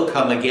will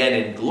come again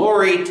in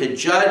glory to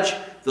judge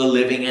the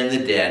living and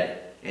the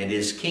dead, and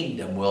his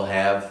kingdom will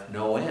have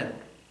no end.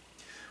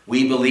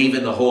 We believe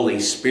in the Holy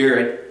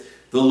Spirit,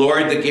 the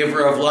Lord, the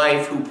giver of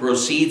life, who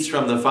proceeds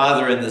from the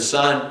Father and the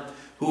Son,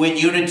 who in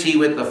unity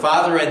with the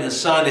Father and the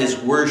Son is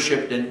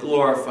worshipped and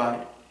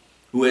glorified,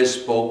 who has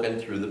spoken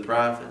through the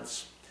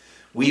prophets.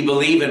 We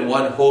believe in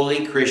one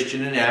holy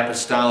Christian and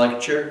apostolic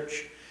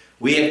church.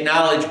 We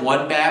acknowledge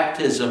one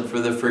baptism for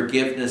the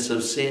forgiveness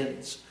of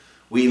sins.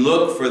 We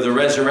look for the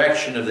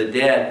resurrection of the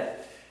dead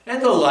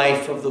and the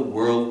life of the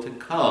world to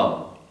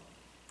come.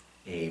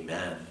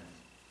 Amen.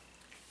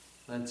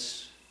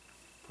 Let's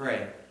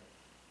pray.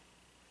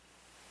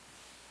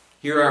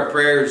 Hear our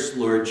prayers,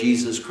 Lord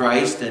Jesus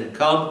Christ, and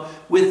come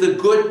with the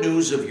good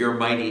news of your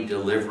mighty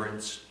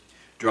deliverance.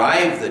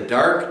 Drive the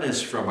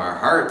darkness from our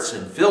hearts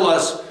and fill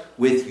us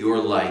with your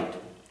light.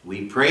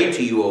 We pray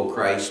to you, O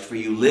Christ, for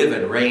you live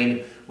and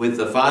reign with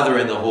the Father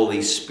and the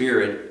Holy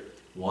Spirit,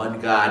 one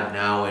God,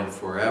 now and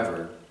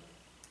forever.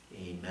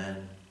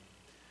 Amen.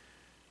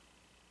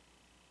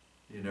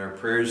 In our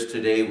prayers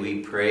today,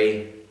 we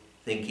pray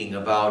thinking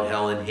about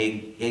Helen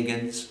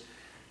Higgins.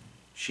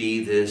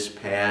 She, this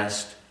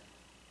past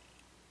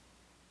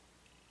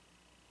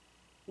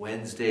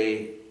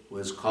Wednesday,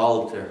 was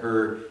called to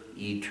her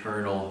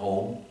eternal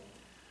home.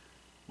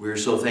 We're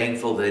so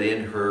thankful that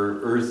in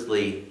her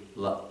earthly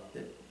life,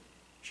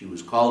 she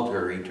was called to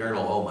her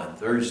eternal home on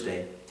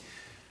Thursday.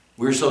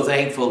 We're so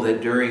thankful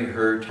that during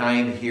her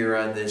time here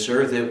on this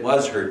earth, it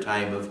was her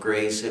time of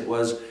grace. It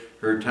was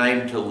her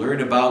time to learn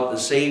about the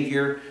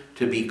Savior,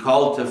 to be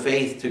called to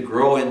faith, to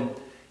grow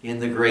in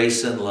the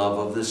grace and love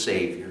of the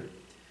Savior.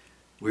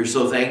 We're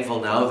so thankful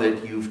now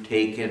that you've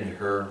taken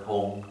her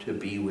home to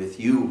be with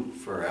you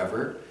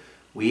forever.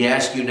 We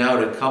ask you now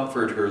to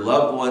comfort her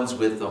loved ones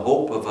with the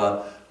hope of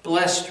a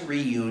blessed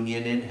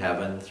reunion in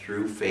heaven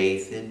through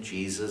faith in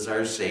Jesus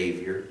our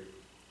Savior.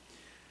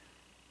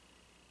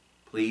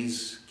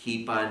 Please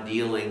keep on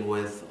dealing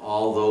with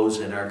all those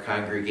in our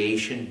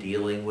congregation,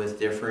 dealing with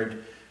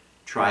different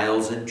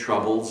trials and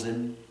troubles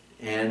and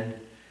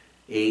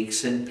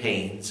aches and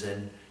pains.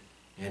 And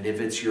if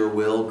it's your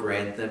will,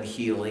 grant them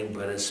healing,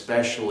 but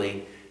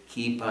especially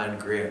keep on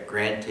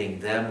granting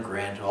them,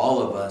 grant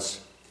all of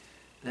us,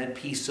 that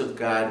peace of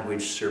God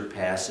which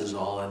surpasses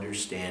all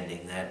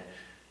understanding, that,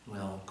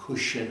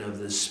 cushion of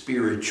the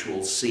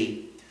spiritual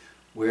seat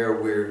where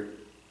we're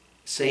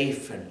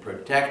safe and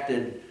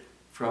protected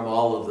from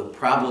all of the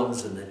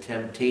problems and the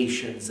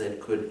temptations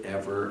that could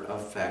ever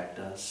affect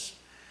us.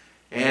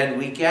 And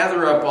we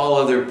gather up all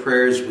other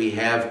prayers we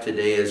have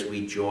today as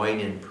we join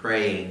in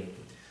praying.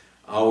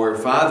 Our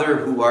Father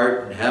who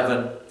art in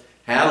heaven,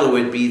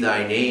 hallowed be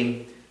thy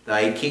name.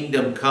 Thy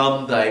kingdom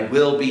come, thy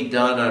will be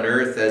done on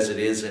earth as it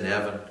is in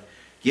heaven.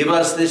 Give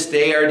us this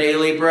day our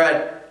daily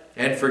bread,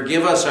 and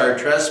forgive us our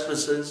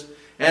trespasses,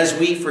 as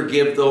we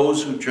forgive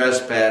those who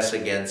trespass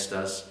against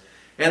us.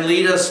 And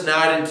lead us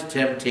not into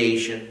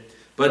temptation,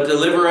 but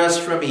deliver us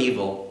from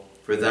evil.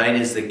 For thine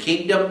is the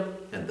kingdom,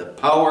 and the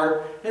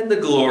power, and the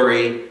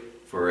glory,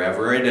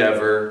 forever and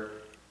ever.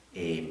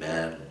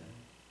 Amen.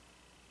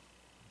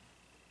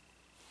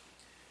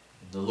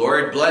 The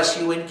Lord bless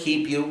you and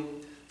keep you.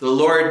 The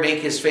Lord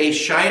make his face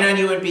shine on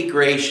you and be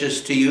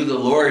gracious to you. The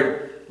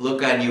Lord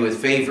look on you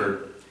with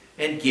favor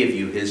and give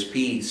you his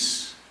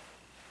peace.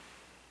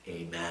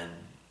 Amen.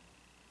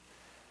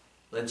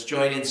 Let's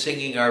join in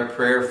singing our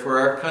prayer for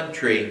our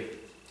country.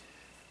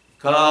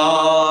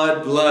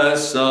 God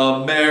bless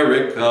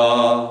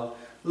America,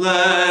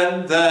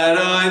 land that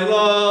I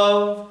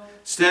love.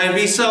 Stand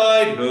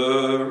beside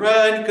her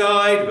and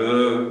guide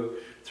her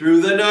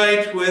through the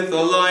night with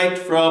a light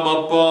from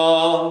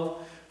above.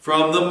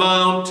 From the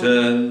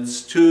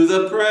mountains to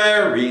the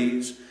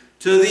prairies,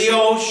 to the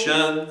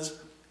oceans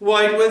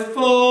white with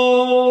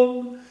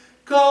foam.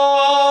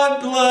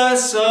 God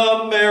bless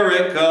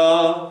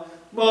America,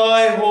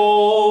 my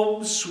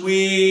home,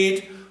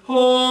 sweet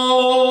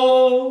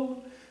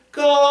home.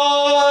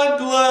 God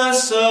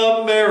bless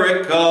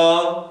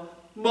America,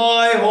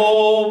 my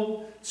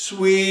home,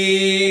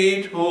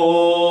 sweet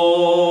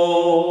home.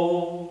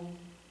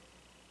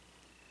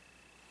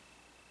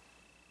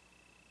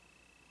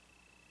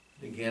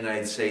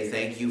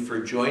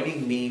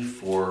 joining me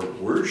for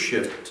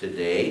worship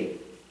today.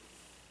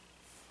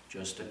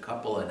 Just a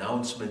couple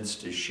announcements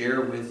to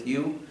share with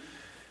you.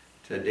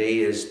 Today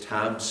is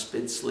Tom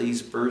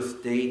Spitzley's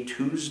birthday.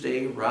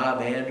 Tuesday,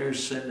 Rob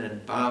Anderson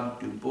and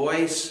Bob Du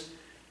Bois.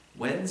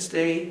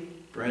 Wednesday,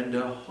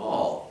 Brenda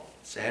Hall.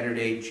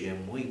 Saturday,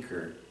 Jim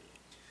Weaker.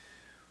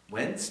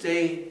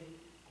 Wednesday,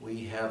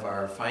 we have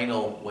our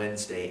final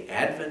Wednesday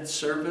Advent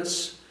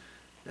service.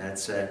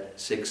 That's at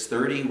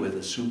 6:30 with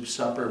a soup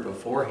supper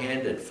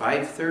beforehand at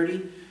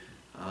 5:30.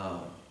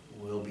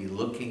 We'll be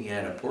looking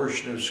at a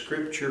portion of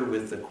Scripture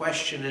with the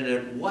question in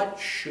it, what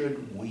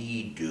should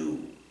we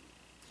do?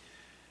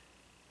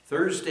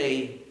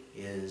 Thursday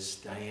is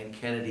Diane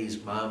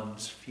Kennedy's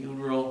mom's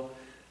funeral.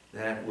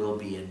 That will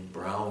be in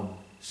Brown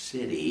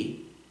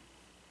City.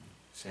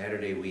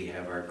 Saturday we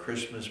have our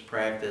Christmas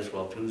practice,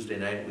 while Tuesday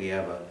night we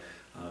have a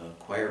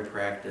choir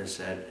practice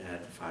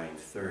at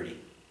 5:30.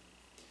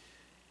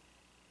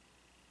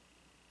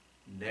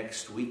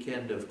 Next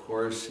weekend, of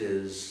course,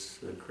 is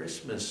the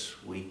Christmas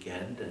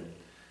weekend, and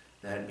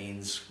that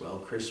means, well,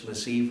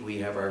 Christmas Eve, we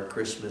have our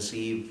Christmas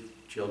Eve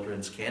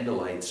children's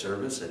candlelight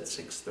service at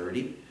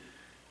 6:30,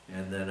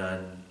 and then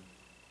on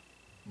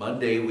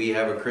Monday we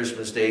have a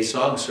Christmas Day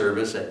song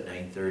service at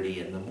 9:30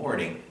 in the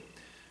morning.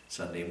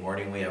 Sunday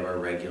morning we have our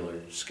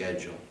regular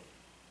schedule.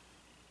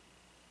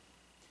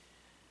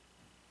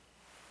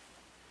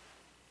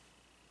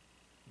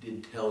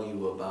 Did tell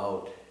you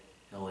about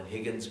Helen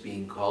Higgins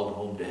being called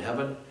home to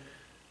heaven.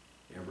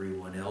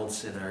 Everyone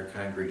else in our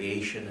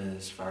congregation,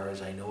 as far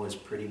as I know, is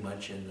pretty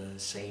much in the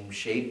same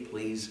shape.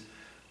 Please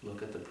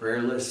look at the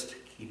prayer list.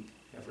 Keep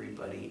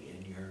everybody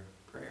in your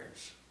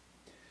prayers.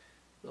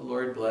 The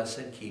Lord bless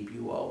and keep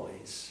you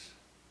always.